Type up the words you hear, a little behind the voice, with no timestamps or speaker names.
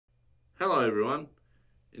Hello everyone.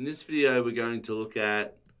 In this video we're going to look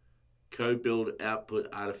at CodeBuild output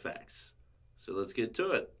artifacts. So let's get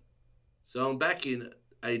to it. So I'm back in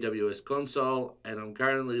AWS console and I'm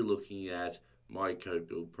currently looking at my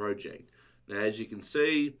CodeBuild project. Now as you can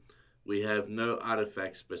see, we have no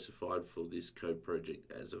artifacts specified for this code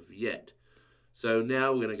project as of yet. So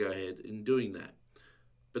now we're going to go ahead and doing that.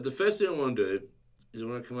 But the first thing I want to do is I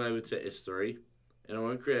want to come over to S3 and I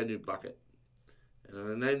want to create a new bucket. And I'm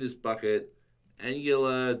going to name this bucket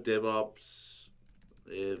Angular DevOps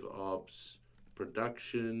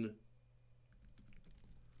production,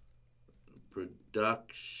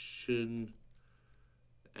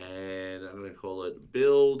 and I'm going to call it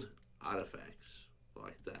build artifacts,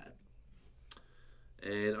 like that.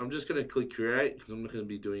 And I'm just going to click create because I'm not going to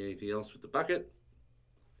be doing anything else with the bucket.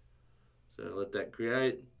 So let that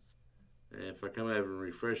create. And if I come over and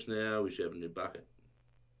refresh now, we should have a new bucket.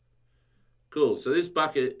 Cool, so this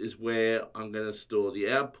bucket is where I'm going to store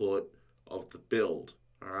the output of the build.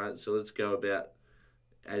 All right, so let's go about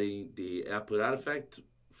adding the output artifact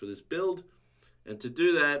for this build. And to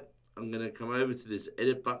do that, I'm going to come over to this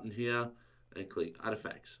edit button here and click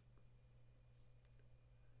artifacts.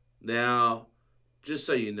 Now, just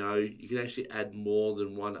so you know, you can actually add more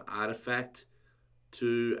than one artifact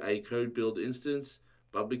to a CodeBuild instance,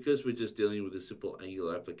 but because we're just dealing with a simple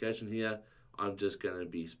Angular application here, I'm just going to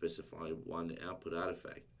be specifying one output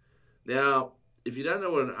artifact. Now, if you don't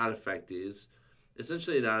know what an artifact is,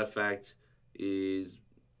 essentially an artifact is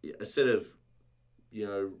a set of,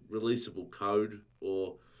 releasable code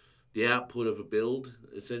or the output of a build,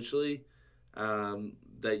 essentially,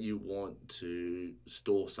 that you want to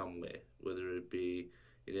store somewhere, whether it be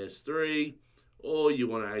in S3 or you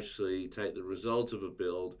want to actually take the results of a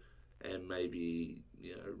build and maybe,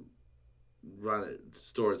 run it,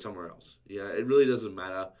 store it somewhere else. It really doesn't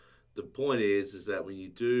matter. The point is that when you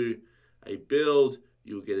do a build,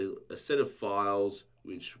 you'll get a set of files,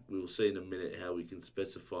 which we'll see in a minute how we can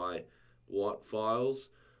specify what files,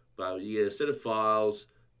 but you get a set of files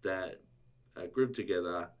that are grouped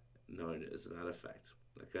together, known as an artifact.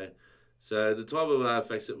 Okay, so the type of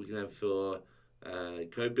artifacts that we can have for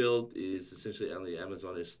CodeBuild is essentially only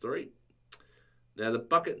Amazon S3. Now the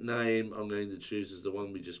bucket name I'm going to choose is the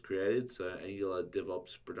one we just created, so Angular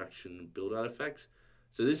DevOps production build artifacts.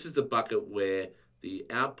 So this is the bucket where the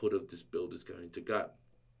output of this build is going to go.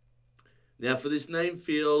 Now for this name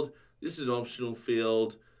field, this is an optional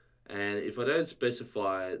field, and if I don't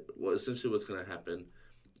specify it, essentially what's going to happen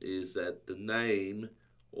is that the name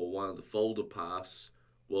or one of the folder paths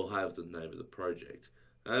will have the name of the project.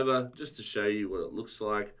 However, just to show you what it looks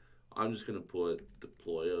like, I'm just going to put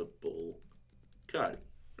deployable code,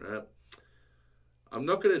 right? I'm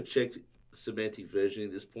not going to check semantic versioning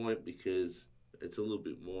at this point because it's a little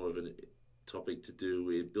bit more of a topic to do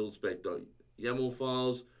with buildspec.yml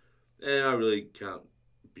files, and I really can't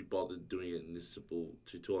be bothered doing it in this simple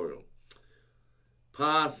tutorial.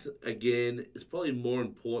 Path, again, is probably more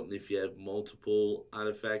important if you have multiple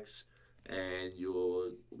artifacts and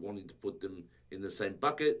you're wanting to put them in the same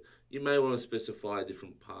bucket. You may want to specify a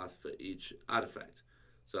different path for each artifact.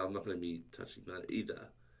 So I'm not going to be touching that either.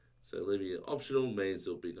 So leaving it optional means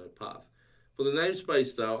there'll be no path. For the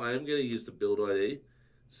namespace though, I am going to use the build ID.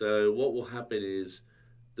 So what will happen is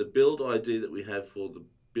the build ID that we have for the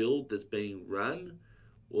build that's being run,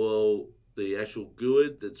 or the actual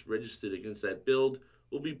GUID that's registered against that build,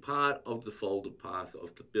 will be part of the folder path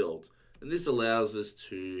of the build. And this allows us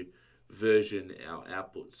to version our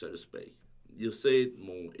output, so to speak. You'll see it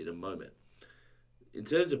more in a moment. In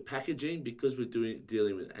terms of packaging, because we're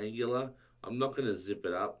dealing with Angular, I'm not going to zip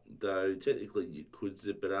it up, though technically you could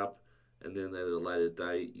zip it up and then at a later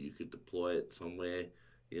date you could deploy it somewhere,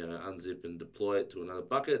 unzip and deploy it to another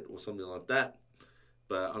bucket or something like that.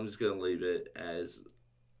 But I'm just going to leave it as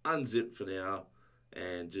unzipped for now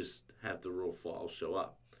and just have the raw file show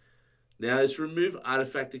up. Now, let's remove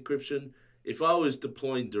artifact encryption. If I was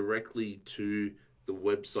deploying directly to the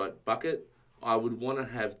website bucket, I would want to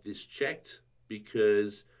have this checked,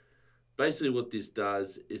 because basically what this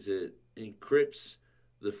does is it encrypts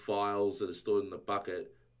the files that are stored in the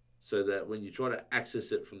bucket so that when you try to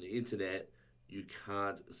access it from the internet, you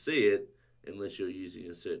can't see it unless you're using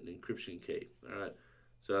a certain encryption key. All right.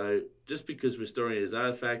 So just because we're storing it as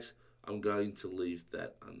artifacts, I'm going to leave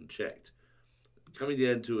that unchecked. Coming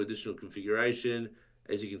down to additional configuration,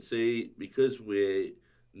 as you can see, because we're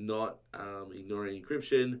not ignoring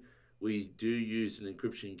encryption, we do use an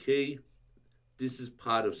encryption key. This is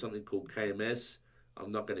part of something called KMS.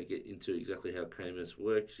 I'm not going to get into exactly how KMS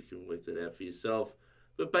works. You can work that out for yourself.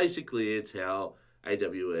 But basically, it's how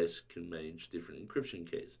AWS can manage different encryption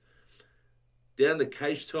keys. Down the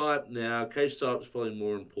cache type. Now, cache type is probably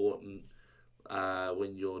more important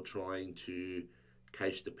when you're trying to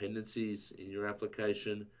cache dependencies in your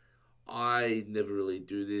application. I never really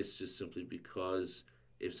do this just simply because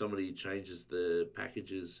if somebody changes the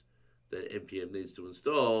packages that NPM needs to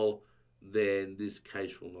install, then this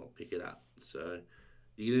cache will not pick it up. So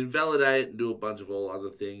you can invalidate and do a bunch of all other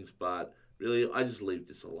things, but really I just leave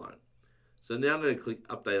this alone. So now I'm going to click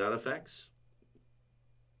Update Artifacts.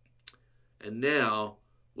 And now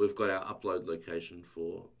we've got our upload location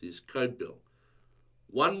for this code build.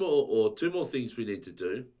 One more or two more things we need to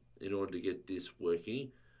do in order to get this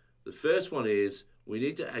working. The first one is we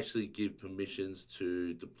need to actually give permissions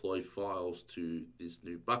to deploy files to this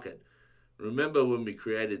new bucket. Remember when we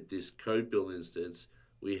created this code build instance,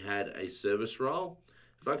 we had a service role.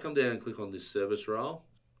 If I come down and click on this service role,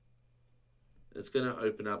 it's going to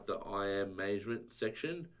open up the IAM management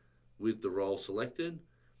section with the role selected.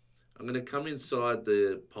 I'm going to come inside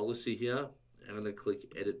the policy here, and I'm going to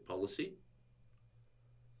click Edit Policy.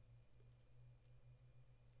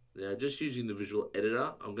 Now, just using the visual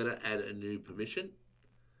editor, I'm going to add a new permission.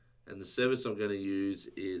 And the service I'm going to use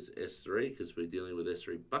is S3 because we're dealing with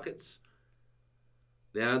S3 buckets.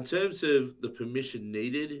 Now, in terms of the permission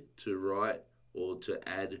needed to write or to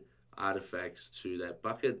add artifacts to that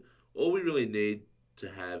bucket, all we really need to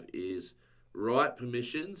have is write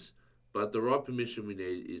permissions, but the right permission we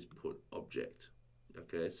need is put object.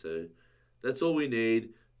 Okay, so that's all we need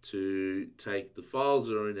to take the files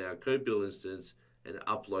that are in our code build instance and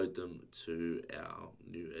upload them to our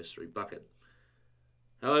new S3 bucket.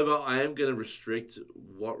 However, I am going to restrict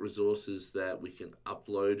what resources that we can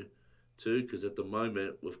upload to, because at the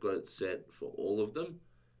moment we've got it set for all of them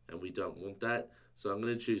and we don't want that. So I'm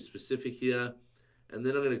going to choose specific here, and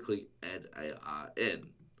then I'm going to click Add ARN.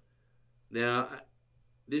 Now,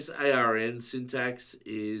 this ARN syntax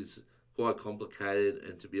is quite complicated,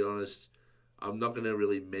 and to be honest, I'm not going to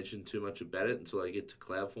really mention too much about it until I get to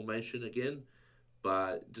CloudFormation again.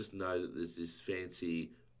 But just know that there's this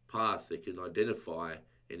fancy path that can identify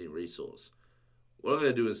any resource. What I'm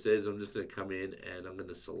going to do instead is I'm just going to come in and I'm going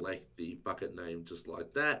to select the bucket name just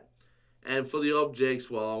like that. And for the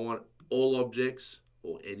objects, well, I want all objects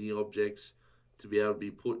or any objects to be able to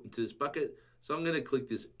be put into this bucket. So I'm going to click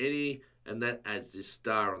this any, and that adds this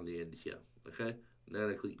star on the end here. Okay. Now I'm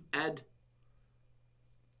going to click Add,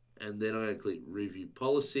 and then I'm going to click Review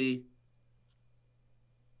Policy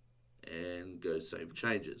and go Save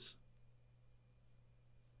Changes.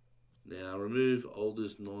 Now remove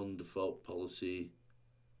oldest non-default policy,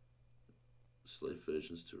 select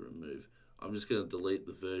versions to remove. I'm just going to delete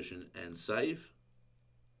the version and save.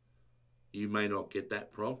 You may not get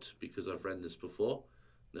that prompt because I've ran this before.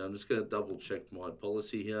 Now I'm just going to double check my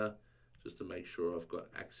policy here just to make sure I've got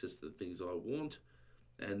access to the things I want.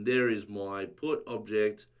 And there is my put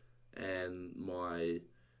object and my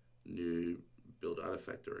new build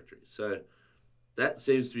artifact directory. So that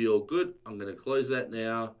seems to be all good. I'm going to close that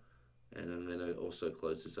now, and I'm going to also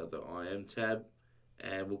close this other IAM tab,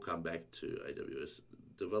 and we'll come back to AWS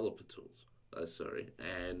Developer Tools.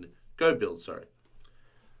 And CodeBuild.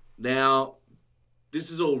 Now,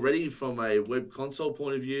 this is all ready from a web console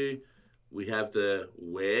point of view. We have the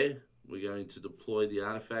where we're going to deploy the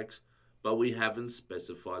artifacts, but we haven't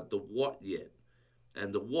specified the what yet.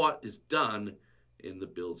 And the what is done in the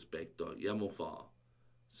buildspec.yml file.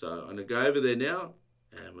 So I'm going to go over there now,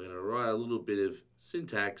 and we're going to write a little bit of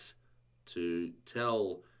syntax to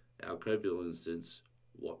tell our CodeBuild instance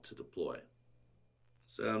what to deploy.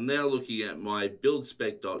 So I'm now looking at my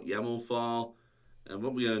buildspec.yml file, and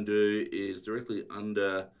what we're going to do is directly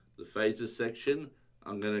under the phases section,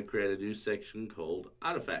 I'm going to create a new section called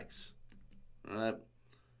artifacts. All right.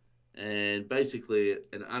 And basically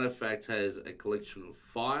an artifact has a collection of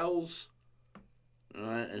files. All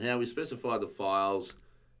right, and how we specify the files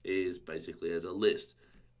is basically as a list.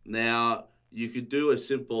 Now, you could do a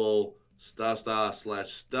simple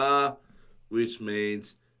 **/*, which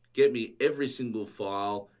means get me every single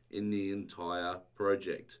file in the entire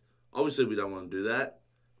project. Obviously, we don't want to do that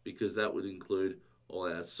because that would include all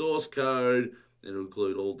our source code, and it would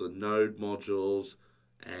include all the node modules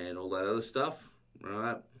and all that other stuff,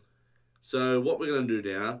 right? So what we're going to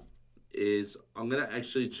do now is I'm going to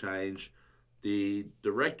actually change the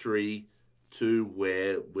directory to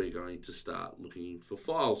where we're going to start looking for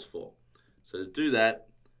files for. So to do that,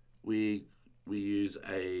 we use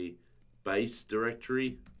a base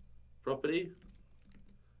directory property,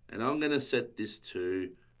 and I'm going to set this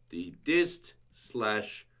to the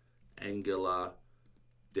dist/Angular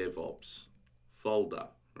DevOps folder,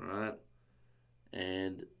 right?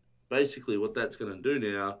 And basically what that's going to do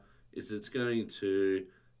now is it's going to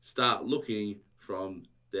start looking from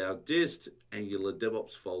our dist Angular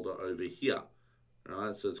DevOps folder over here.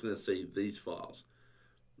 Right, so it's going to see these files.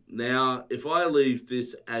 Now, if I leave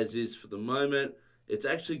this as is for the moment, it's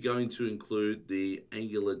actually going to include the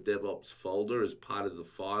Angular DevOps folder as part of the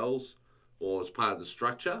files or as part of the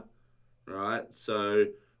structure, right? So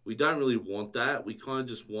we don't really want that. We kind of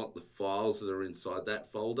just want the files that are inside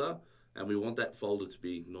that folder, and we want that folder to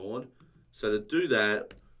be ignored. So to do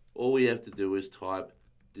that, all we have to do is type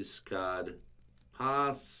discard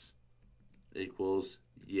paths equals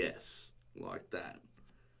yes, like that.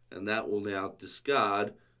 And that will now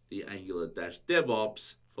discard the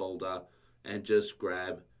Angular-DevOps folder and just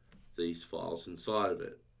grab these files inside of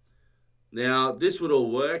it. Now, this would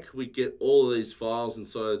all work. We get all of these files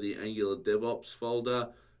inside of the Angular DevOps folder,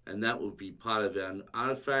 and that would be part of our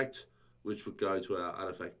artifact, which would go to our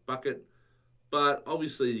artifact bucket. But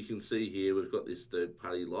obviously, you can see here, we've got this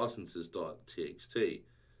third-party licenses.txt.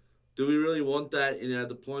 Do we really want that in our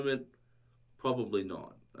deployment? Probably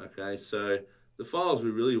not. Okay, so the files we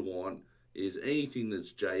really want is anything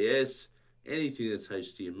that's JS, anything that's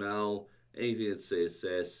HTML, anything that's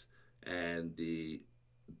CSS, and the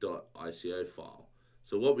 .ico file.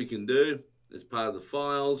 So what we can do as part of the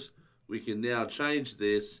files, we can now change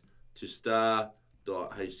this to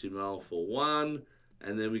star.html for one,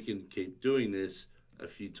 and then we can keep doing this a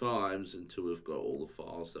few times until we've got all the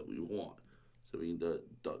files that we want. So we can do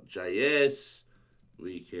 .js,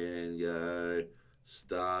 we can go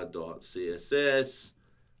star.css,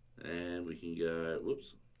 and we can go,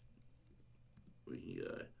 we can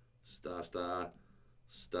go star.ico,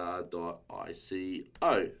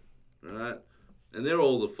 right? And they're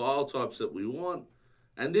all the file types that we want.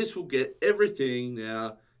 And this will get everything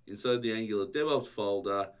now inside the Angular DevOps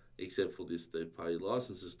folder, except for this third-party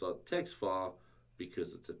licenses.txt file,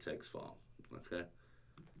 because it's a text file, okay?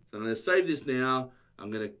 So I'm going to save this now.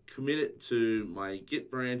 I'm going to commit it to my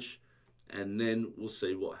Git branch, and then we'll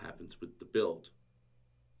see what happens with the build.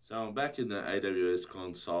 So I'm back in the AWS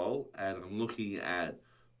console, and I'm looking at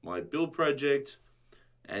my build project,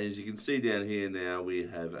 and as you can see down here now, we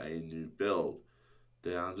have a new build.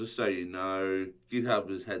 Now, just so you know, GitHub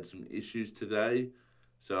has had some issues today,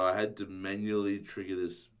 so I had to manually trigger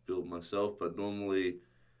this build myself, but normally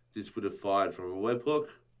this would have fired from a webhook,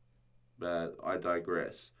 but I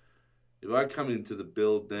digress. If I come into the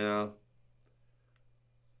build now,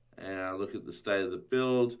 and I look at the state of the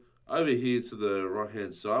build, over here to the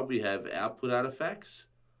right-hand side, we have output artifacts,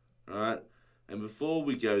 right? And before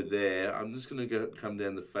we go there, I'm just going to come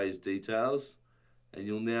down to phase details, and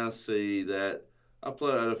you'll now see that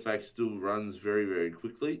upload artifact still runs very, very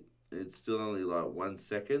quickly. It's still only like 1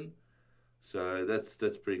 second, so that's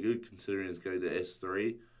pretty good considering it's going to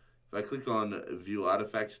S3. If I click on View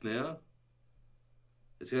Artifacts now,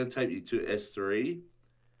 it's going to take me to S3,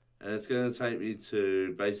 and it's going to take me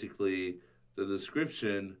to basically the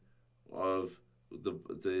description of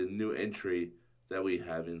the new entry that we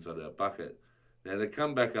have inside our bucket. Now to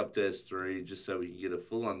come back up to S3, just so we can get a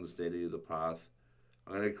full understanding of the path,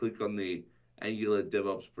 I'm going to click on the Angular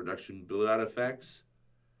DevOps Production Build Artifacts.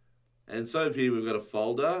 And so over here we've got a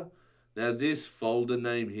folder. Now this folder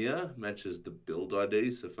name here matches the build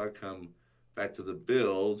ID. So if I come back to the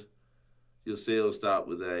build, you'll see it'll start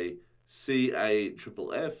with a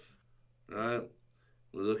CAFFF, right?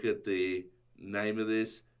 We'll look at the name of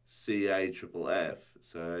this, CAFFF.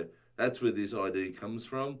 So that's where this ID comes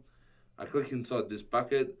from. I click inside this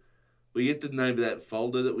bucket. We get the name of that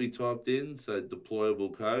folder that we typed in, so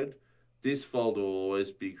deployable code. This folder will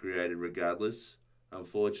always be created regardless.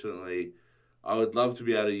 Unfortunately, I would love to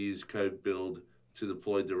be able to use CodeBuild to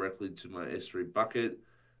deploy directly to my S3 bucket,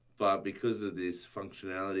 but because of this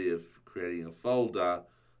functionality of creating a folder,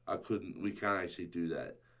 we can't actually do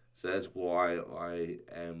that. So that's why I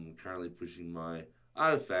am currently pushing my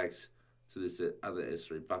artifacts to this other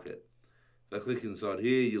S3 bucket. If I click inside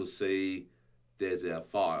here, you'll see there's our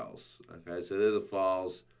files. Okay, so they're the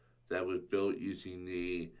files that we've built using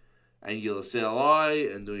the Angular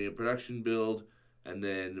CLI and doing a production build, and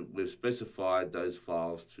then we've specified those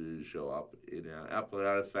files to show up in our output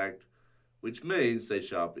artifact, which means they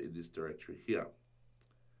show up in this directory here.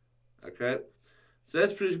 Okay, so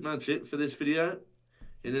that's pretty much it for this video.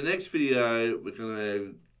 In the next video, we're going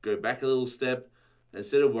to go back a little step.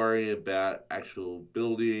 Instead of worrying about actual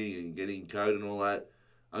building and getting code and all that,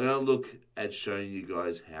 I'm going to look at showing you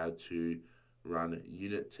guys how to run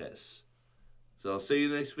unit tests. So I'll see you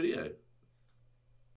in the next video.